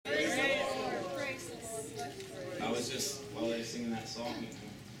was just, while they were singing that song,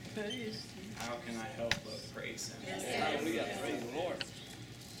 how can I help but praise Him? Hallelujah. Praise the Lord.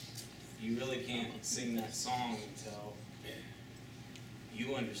 You really can't sing that song until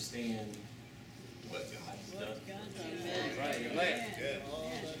you understand what God's done.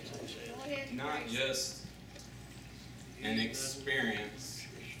 Not just an experience,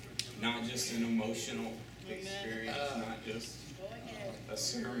 not just an emotional experience, not just a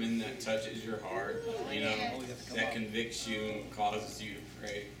sermon that touches your heart, that convicts you and causes you to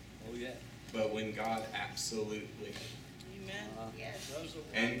pray. But when God absolutely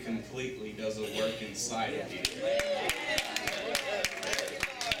and completely does a work inside of you. When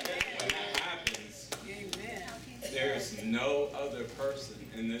that happens, there's no other person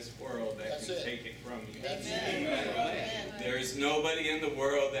in this world that can take it from you. There's nobody in the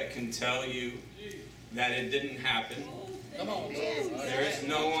world that can tell you that it didn't happen. There is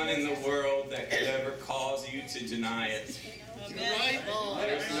no one in the world that could ever cause you to deny it.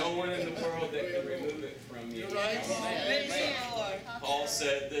 There's no one in the world that can remove it from you. Paul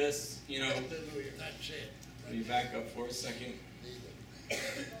said this, let me back up for a second.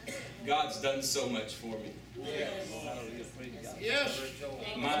 God's done so much for me. Yes.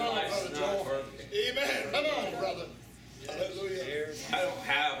 My life's not perfect. Amen. Come on, brother. Hallelujah. I don't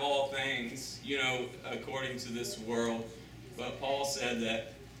have all things, according to this world. But Paul said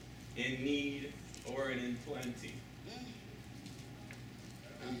that in need or in plenty.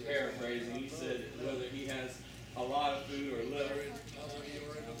 I'm paraphrasing. He said whether he has a lot of food or little,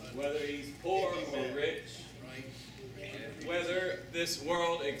 whether he's poor or rich, whether this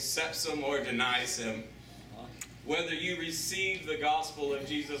world accepts him or denies him, whether you receive the gospel of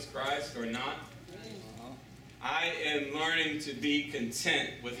Jesus Christ or not, I am learning to be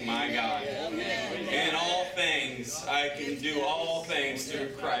content with my God. In all things, I can do all things through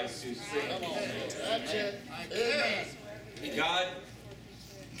Christ who strengthens me. God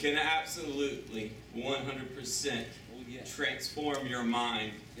can absolutely 100% transform your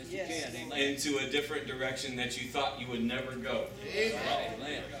mind into a different direction that you thought you would never go.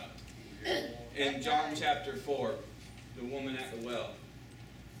 In John chapter 4, the woman at the well,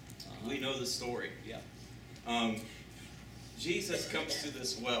 we know the story. Jesus comes to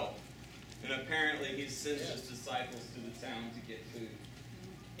this well, and apparently he sends his disciples to the town to get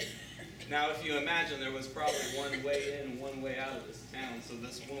food. Now, if you imagine, there was probably one way in and one way out of this town, so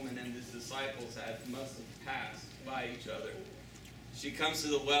this woman and his disciples must have passed by each other. She comes to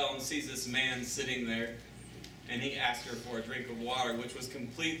the well and sees this man sitting there, and he asks her for a drink of water, which was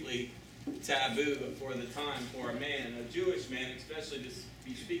completely taboo for the time for a man, a Jewish man, especially to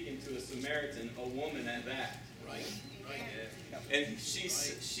be speaking to a Samaritan, a woman at that. And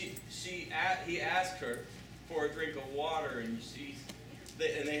he asked her for a drink of water, and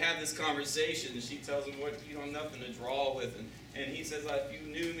they have this conversation, and she tells him, "What, nothing to draw with," and he says, "If you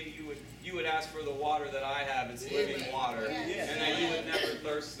knew me, you would ask for the water that I have. It's living water, and that you would never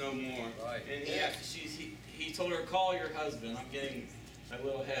thirst no more." And he told her, "Call your husband." I'm getting a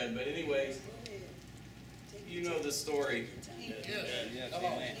little ahead, but anyways, you know the story. Come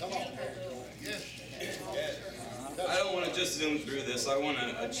on. Yes. I don't want to just zoom through this. I want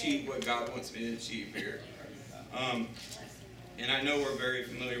to achieve what God wants me to achieve here. And I know we're very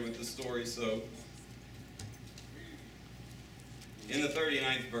familiar with the story, so in the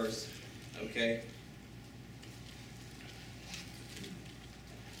 39th verse, okay?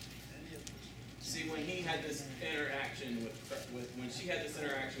 See, when he had this interaction when she had this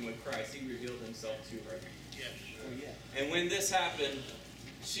interaction with Christ, he revealed himself to her. Yes. And when this happened,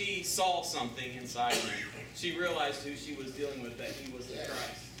 she saw something inside him. She realized who she was dealing with, that he was the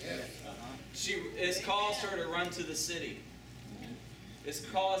Christ. It's caused her to run to the city. It's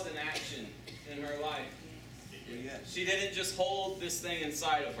caused an action in her life. She didn't just hold this thing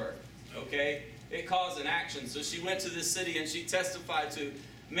inside of her, okay? It caused an action. So she went to the city and she testified to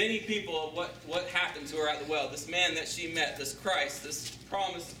many people of what happened to her at the well. This man that she met, this Christ, this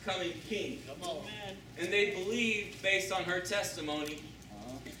promised coming king. Come on. And they believed based on her testimony,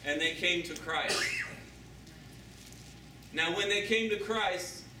 and they came to Christ. Now when they came to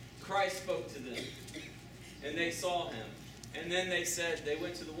Christ, Christ spoke to them, and they saw him. And then they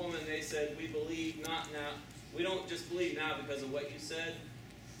went to the woman and they said, "We believe not now. We don't just believe now because of what you said.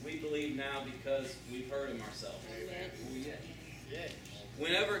 We believe now because we've heard him ourselves."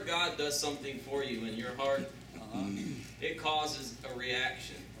 Whenever God does something for you in your heart, it causes a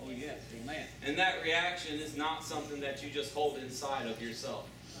reaction. And that reaction is not something that you just hold inside of yourself.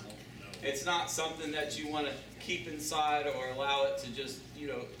 It's not something that you want to keep inside or allow it to just,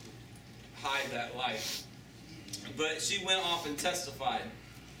 hide that light. But she went off and testified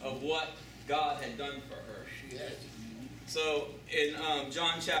of what God had done for her. Yes. So in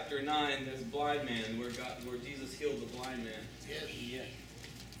John chapter 9, there's a blind man where Jesus healed the blind man. Yes.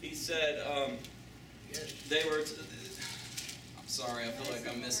 He said Yes. they were. I'm sorry, I feel like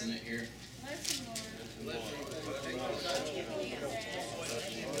I'm missing it here.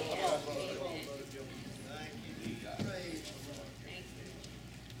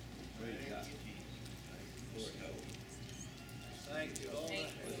 Thank you, Lord.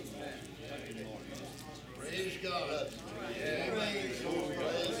 Praise God.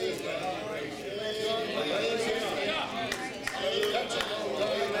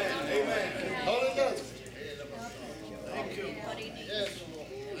 Amen. Holy Ghost. Thank you. Yes.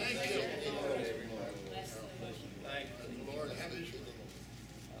 Thank you. Thank you, Lord. Have his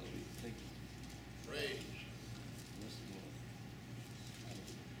praise.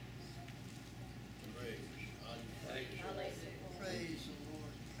 Praise the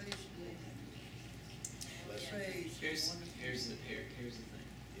Lord. Praise the Lord. Here's the thing.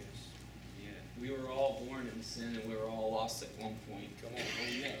 Yes. We were all born in sin, and we were all lost at one point. Come on.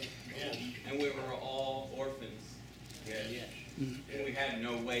 Yes. And we were all orphans. Yes. And we had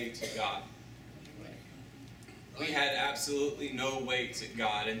no way to God. We had absolutely no way to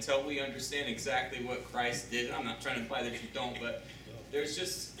God until we understand exactly what Christ did. I'm not trying to imply that you don't, but there's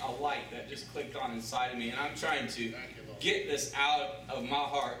just a light that just clicked on inside of me, and I'm trying to get this out of my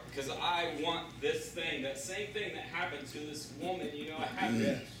heart because I want this thing, that same thing that happened to this woman,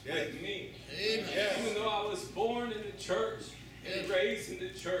 happened with me. Amen. Even though I was born in the church and raised in the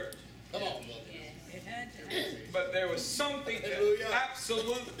church. Come on. But there was something that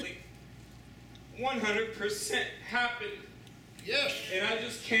absolutely 100% happened. Yes. And I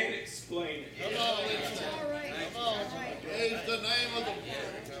just can't explain it. Come on. Come on. Praise the name of the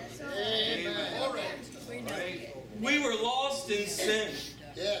Lord. Amen. We were lost in sin.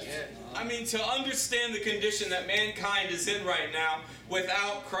 Yes. I mean, to understand the condition that mankind is in right now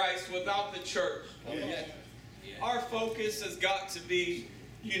without Christ, without the church, our focus has got to be,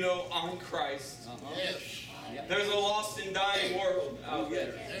 on Christ. Yes. There's a lost and dying world out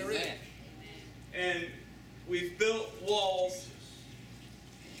there. There is. And we've built walls,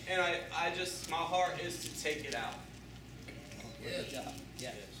 and my heart is to take it out.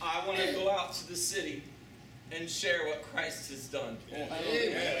 Yes. I want to go out to the city and share what Christ has done.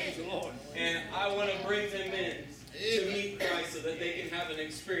 Amen. And I want to bring them in to meet Christ so that they can have an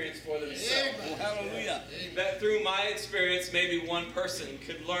experience for themselves. Hallelujah. That through my experience, maybe one person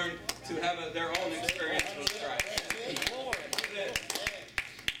could learn to have their own experience with Christ.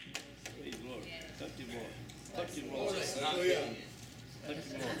 Touch your Lord. Not doing it.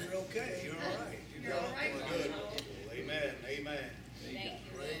 You're okay. You're all right. You're all right. Good. Amen. Amen.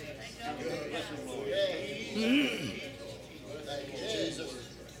 Thank you, Jesus.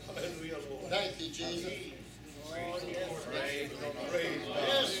 Hallelujah, Lord. Thank you, Jesus. Praise Lord. Praise the Lord. Praise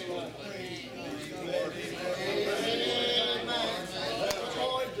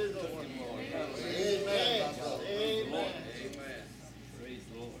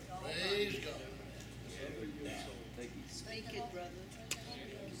God. Speak it, brother.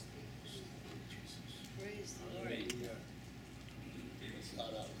 Praise the Lord.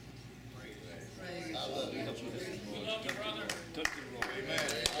 I love you. Touch your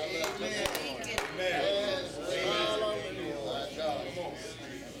Lord.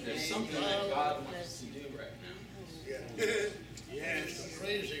 There's something that God wants to do right now. Yes,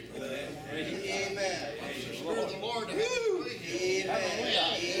 praise Him for that. Amen. The Spirit of the Lord to have His way.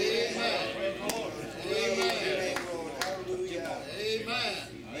 Amen.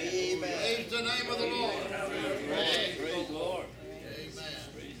 Praise the name of the Lord. Praise the Lord. Amen.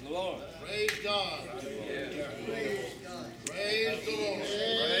 Praise the Lord. Praise God. Praise the Lord.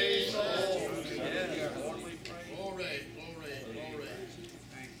 Praise the Lord. Glory, glory, glory.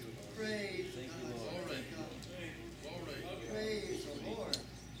 Praise Glory. Glory. Praise the Lord.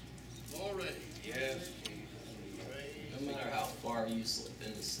 Glory. Yes. No matter how far you slip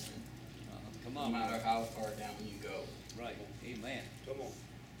into sin, Come no on. matter how far down you go, Right. Amen. Come on.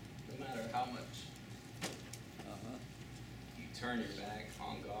 no matter how much you turn your back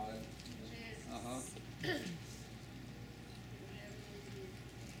on God,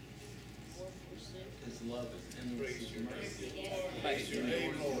 His love is endless, His mercy. Praise your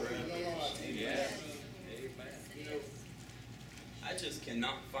name, Lord. Yes. I just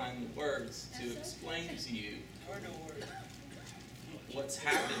cannot find the words to explain to you what's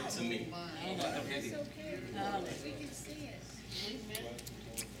happened to me. It's okay. We can see it.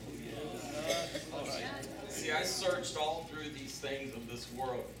 See, I searched all through these things of this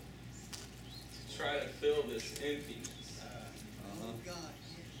world to try to fill this emptiness God,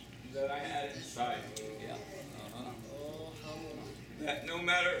 that I had inside me. Yeah. Oh, hallelujah. That no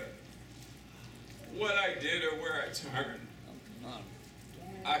matter what I did or where I turned, Come on.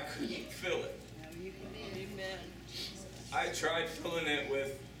 I couldn't fill it. Amen. I tried filling it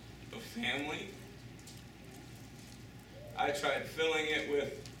with a family. I tried filling it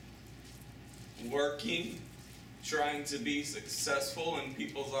with working, trying to be successful in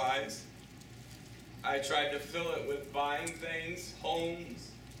people's eyes. I tried to fill it with buying things,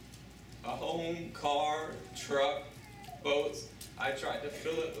 homes, a home, car, truck, boats. I tried to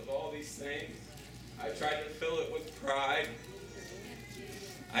fill it with all these things. I tried to fill it with pride.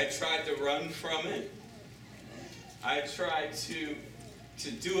 I tried to run from it. I tried to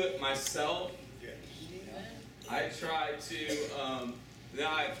do it myself. Yes. I tried to,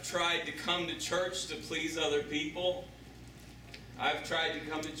 I've tried to come to church to please other people. I've tried to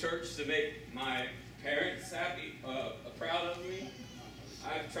come to church to make my parents happy, proud of me.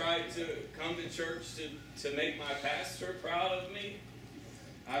 I've tried to come to church to make my pastor proud of me.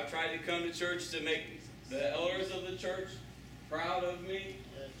 I've tried to come to church to make the elders of the church proud of me.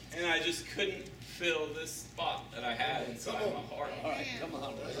 And I just couldn't fill this spot that I had inside my heart. All right, come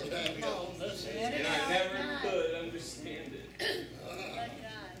on. And I never could understand it.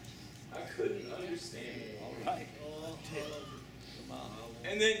 I couldn't understand it. All right. Come on.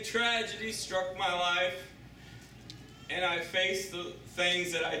 And then tragedy struck my life, and I faced the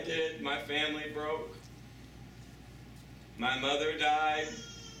things that I did. My family broke. My mother died.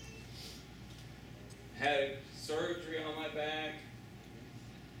 Had surgery on my back.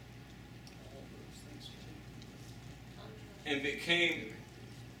 And became,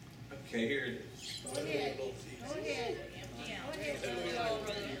 okay, here it is. Go ahead. Go ahead. Go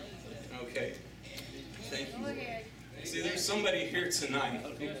ahead. Okay. Thank Go you. ahead. See, there's somebody here tonight.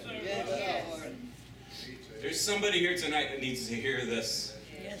 Yes. There's somebody here tonight that needs to hear this.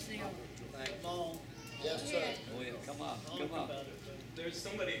 Yes, they are. Come on. Yes, sir. Oh, yeah. Come on. Come on. There's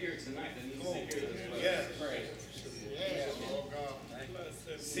somebody here tonight that needs to hear this. Yes. Pray. Yes. Oh,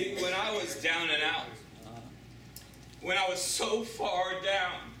 God. See, when I was down and out, when I was so far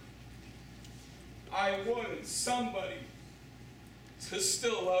down, I wanted somebody to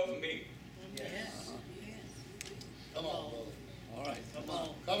still love me. Yes. Come on, brother. All right. Come on.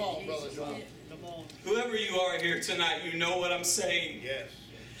 Come on, brother John. Come on. Whoever you are here tonight, you know what I'm saying. Yes.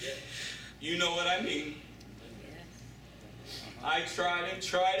 Yes. You know what I mean. I tried and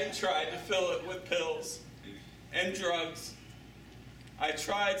tried and tried to fill it with pills and drugs. I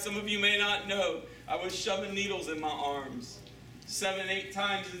tried, some of you may not know, I was shoving needles in my arms 7, 8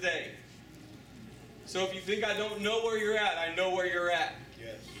 times a day. So if you think I don't know where you're at, I know where you're at.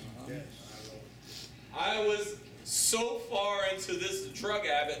 Yes. Yes. I was so far into this drug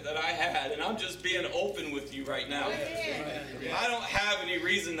habit that I had, and I'm just being open with you right now. I don't have any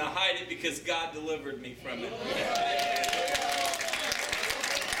reason to hide it because God delivered me from it.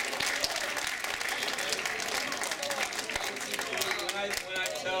 When I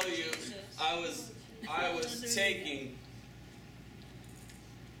tell you, I was taking,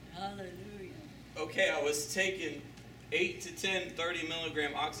 Hallelujah. okay, I was taking 8 to 10 30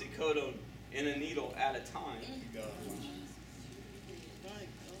 milligram oxycodone in a needle at a time.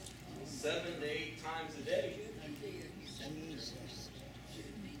 7 to 8 times a day.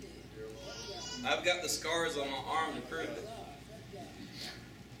 I've got the scars on my arm to prove it.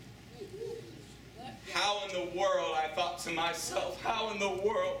 How in the world, I thought to myself, how in the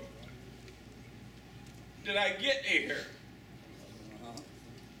world did I get here?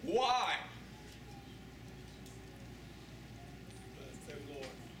 Why? Bless the Lord.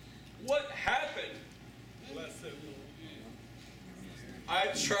 What happened? Bless the Lord. I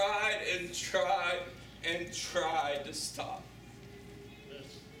tried and tried and tried to stop.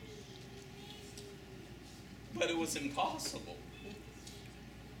 But it was impossible.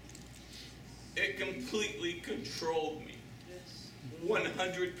 It completely controlled me.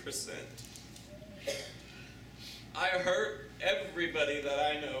 100%. I hurt everybody that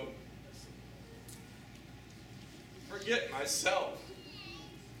I know. Forget myself.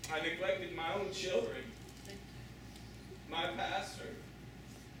 I neglected my own children, my pastor,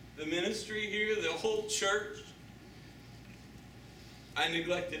 the ministry here, the whole church. I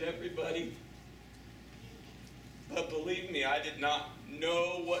neglected everybody. But believe me, I did not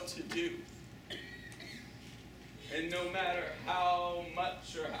know what to do. And no matter how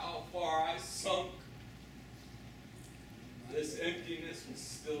much or how far I sunk, this emptiness was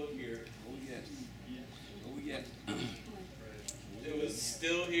still here. Oh, yes. Oh, yes. It was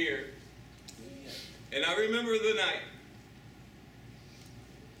still here. And I remember the night.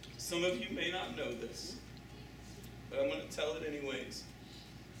 Some of you may not know this, but I'm going to tell it anyways.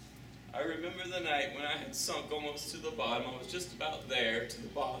 I I remember the night when I had sunk almost to the bottom. I was just about there to the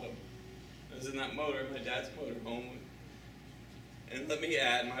bottom. I was in that motor, my dad's motorhome. And let me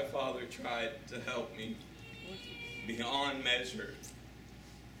add, my father tried to help me beyond measure.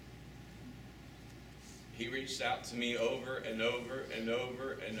 He reached out to me over and over and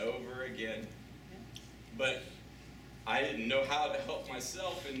over and over again. But I didn't know how to help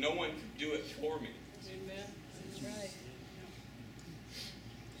myself, and no one could do it for me. Amen. That's right.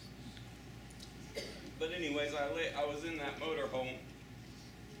 But anyways, I was in that motorhome.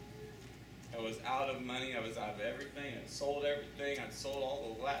 I was out of money. I was out of everything. I'd sold everything. I'd sold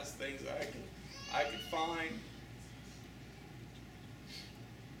all the last things that I could find.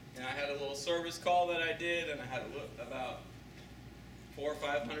 And I had a little service call that I did, and I had about $400 or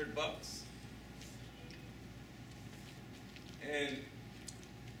 $500. And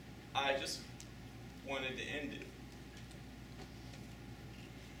I just wanted to end it.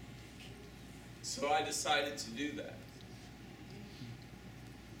 So I decided to do that.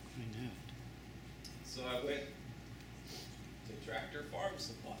 So I went to Tractor Farm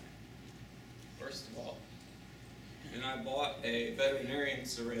Supply, first of all, and I bought a veterinarian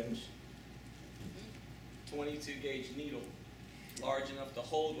syringe, 22 gauge needle, large enough to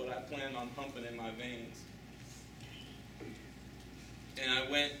hold what I planned on pumping in my veins. And I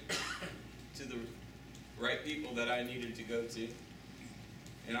went to the right people that I needed to go to,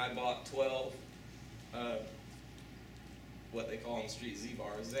 and I bought 12 what they call on the street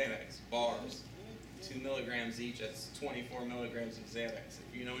Z-bars, Xanax bars, 2 milligrams each. That's 24 milligrams of Xanax.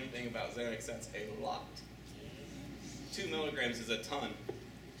 If you know anything about Xanax, that's a lot. 2 milligrams is a ton.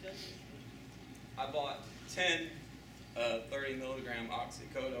 I bought 10 30 milligram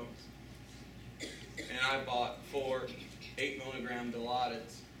oxycodones, and I bought 4 8 milligram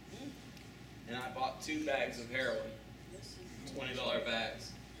Dilaudids, and I bought 2 bags of heroin, $20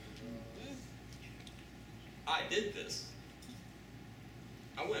 bags. I did this.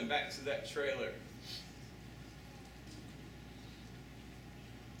 I went back to that trailer,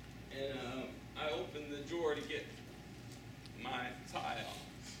 and I opened the drawer to get my tie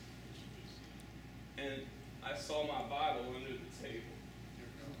off, and I saw my Bible under the table.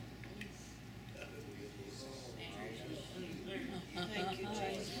 Thank you,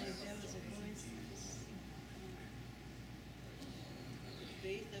 Jesus. That was a coincidence.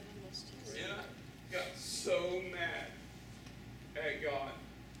 And I got so mad at God.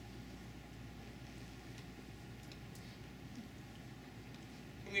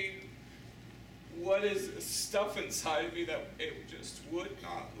 I mean, what is the stuff inside of me that it just would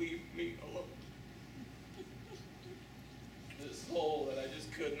not leave me alone? This hole that I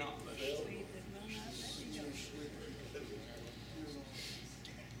just could not fill.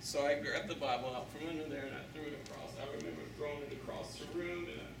 So I grabbed the Bible out from under there and I threw it across. I remember throwing it across the room,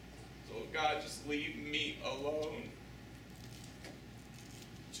 and I told God, just leave me alone.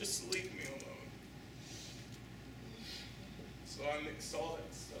 Just leave me alone. So I mixed all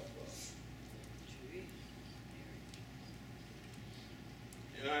that stuff up.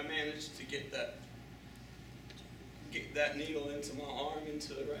 And I managed to get that needle into my arm,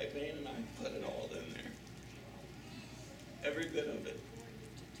 into the right vein, and I put it all in there. Every bit of it.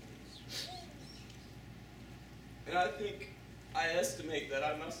 And I estimate that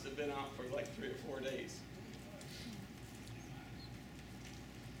I must have been out for like 3 or 4 days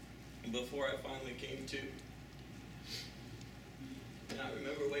before I finally came to. And I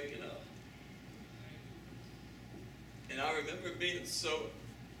remember waking up. And I remember being so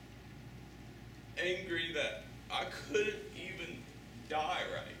angry that I couldn't even die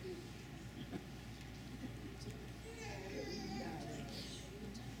right.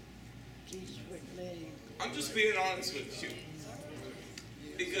 I'm just being honest with you,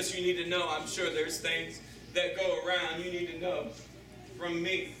 because you need to know. I'm sure there's things that go around you need to know from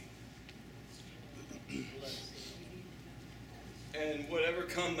me. And whatever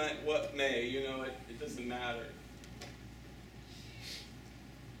come at what may, it doesn't matter.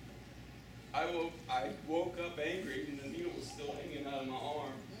 I woke up angry, and the needle was still hanging out of my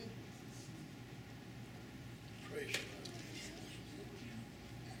arm. Praise God.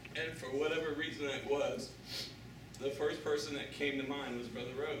 And for whatever reason it was, the first person that came to mind was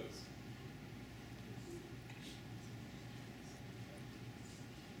Brother Rhodes.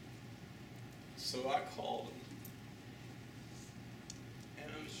 So I called him. And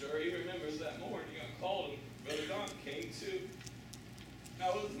I'm sure he remembers that morning. I called him. Brother Don came too. I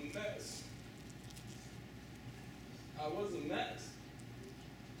was a mess. I was a mess.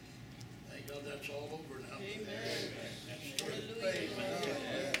 Thank God that's all over now. Amen. Praise God.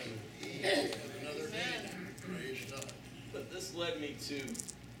 Another day. Praise God. But this led me to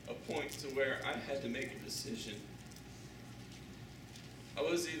a point to where I had to make a decision. I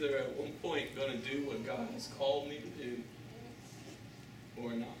was either at one point going to do what God has called me to do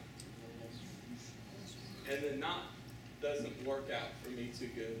or not. And the not doesn't work out for me too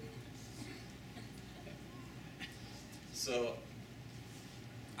good. So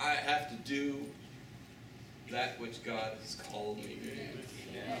I have to do that which God has called me to do.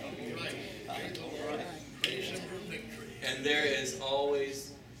 And there is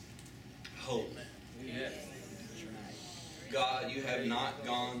always hope. God, you have not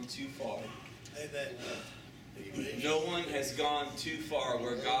gone too far. No one has gone too far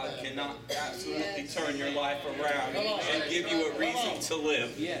where God cannot absolutely turn your life around and give you a reason to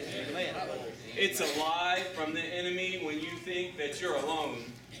live. It's a lie from the enemy when you think that you're alone.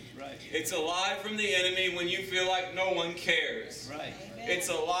 It's a lie from the enemy when you feel like no one cares. It's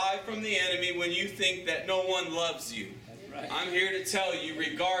a lie from the enemy when you think that no one loves you. I'm here to tell you,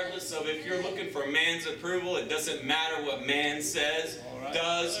 regardless of if you're looking for man's approval, it doesn't matter what man says,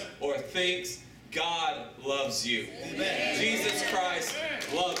 does, or thinks. God loves you. Jesus Christ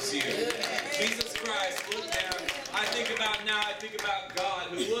loves you. Jesus Christ looked down. I think about God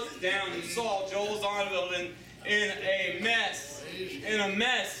who looked down and saw Joel Zonneveld in a mess. In a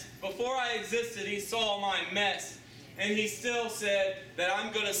mess. Before I existed, he saw my mess. And he still said that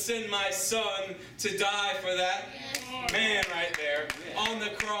I'm going to send my son to die for that man right there on the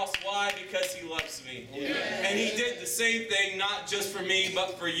cross. Why? Because he loves me. And he did the same thing, not just for me,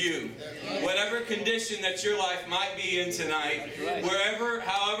 but for you. Whatever condition that your life might be in tonight,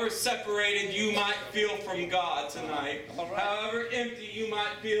 however separated you might feel from God tonight, however empty you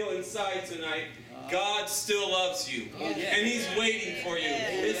might feel inside tonight, God still loves you. And He's waiting for you.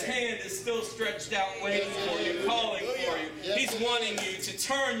 His hand is still stretched out, waiting for you, calling for you. He's wanting you to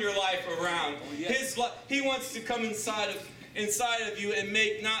turn your life around. He wants to come inside of you and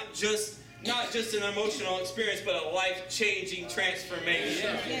make not just an emotional experience, but a life-changing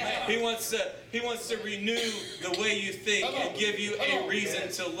transformation. He wants to renew the way you think and give you a reason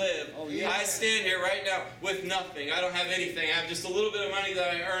to live. I stand here right now with nothing. I don't have anything. I have just a little bit of money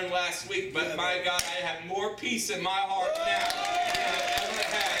that I earned last week, but my God, I have more peace in my heart now than I've ever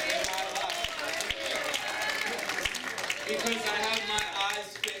had in my life. Because I have my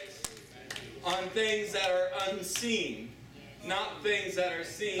eyes fixed on things that are unseen. Not things that are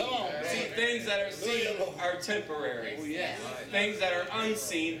seen. See, things that are seen are temporary. Things that are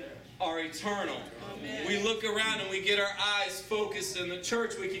unseen are eternal. We look around and we get our eyes focused in the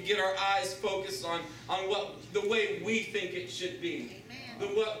church. We could get our eyes focused on the way we think it should be.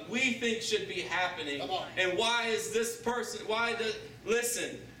 What we think should be happening. And why is this person,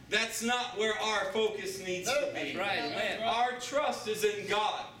 listen, that's not where our focus needs to be. Our trust is in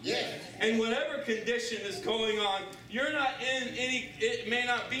God. And whatever condition is going on, it may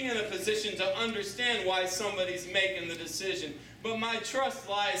not be in a position to understand why somebody's making the decision. But my trust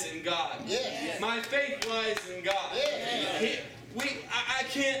lies in God. My faith lies in God. I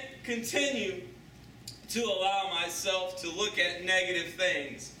can't continue to allow myself to look at negative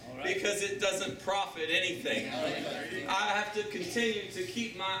things. Because it doesn't profit anything. I have to continue to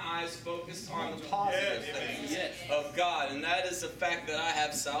keep my eyes focused on the positive things of God. And that is the fact that I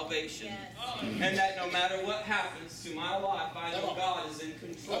have salvation. And that no matter what happens to my life, I know God is in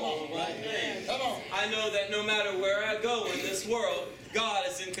control of all things. I know that no matter where I go in this world, God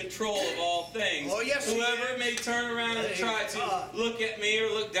is in control of all things. Whoever may turn around and try to look at me or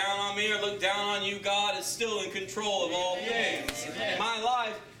look down on me or look down on you, God is still in control of all things. My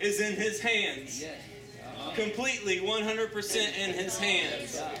life is in His hands. Completely, 100% in His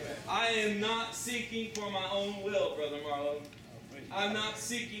hands. I am not seeking for my own will, Brother Marlowe. I'm not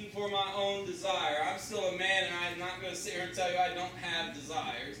seeking for my own desire. I'm still a man, and I'm not going to sit here and tell you I don't have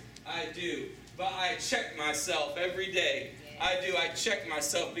desires. I do. But I check myself every day. I do. I check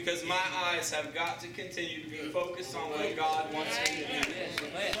myself because my eyes have got to continue to be focused on what God wants me to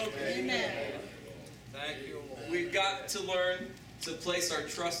do. Amen. Thank you. We've got to learn to place our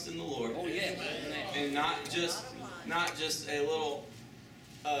trust in the Lord. And not just a little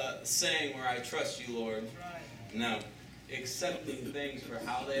saying where I trust you, Lord. No. Accepting things for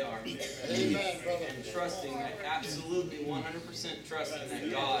how they are. And trusting that, absolutely 100% trusting that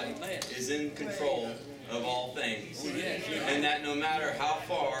God is in control of all things. And that no matter how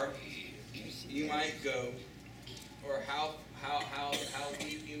far you might go, or how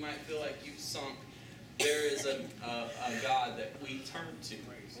deep you might feel like you've sunk, there is a God that we turn to.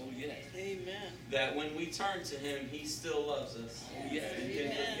 Amen. That when we turn to Him, He still loves us. And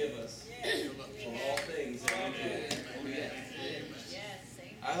can forgive us for all things that we do.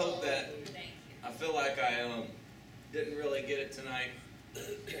 I hope that, I feel like I didn't really get it tonight.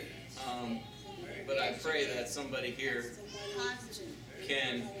 pray that somebody here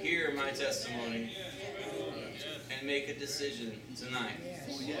can hear my testimony and make a decision tonight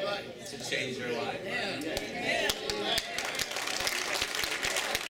to change their life.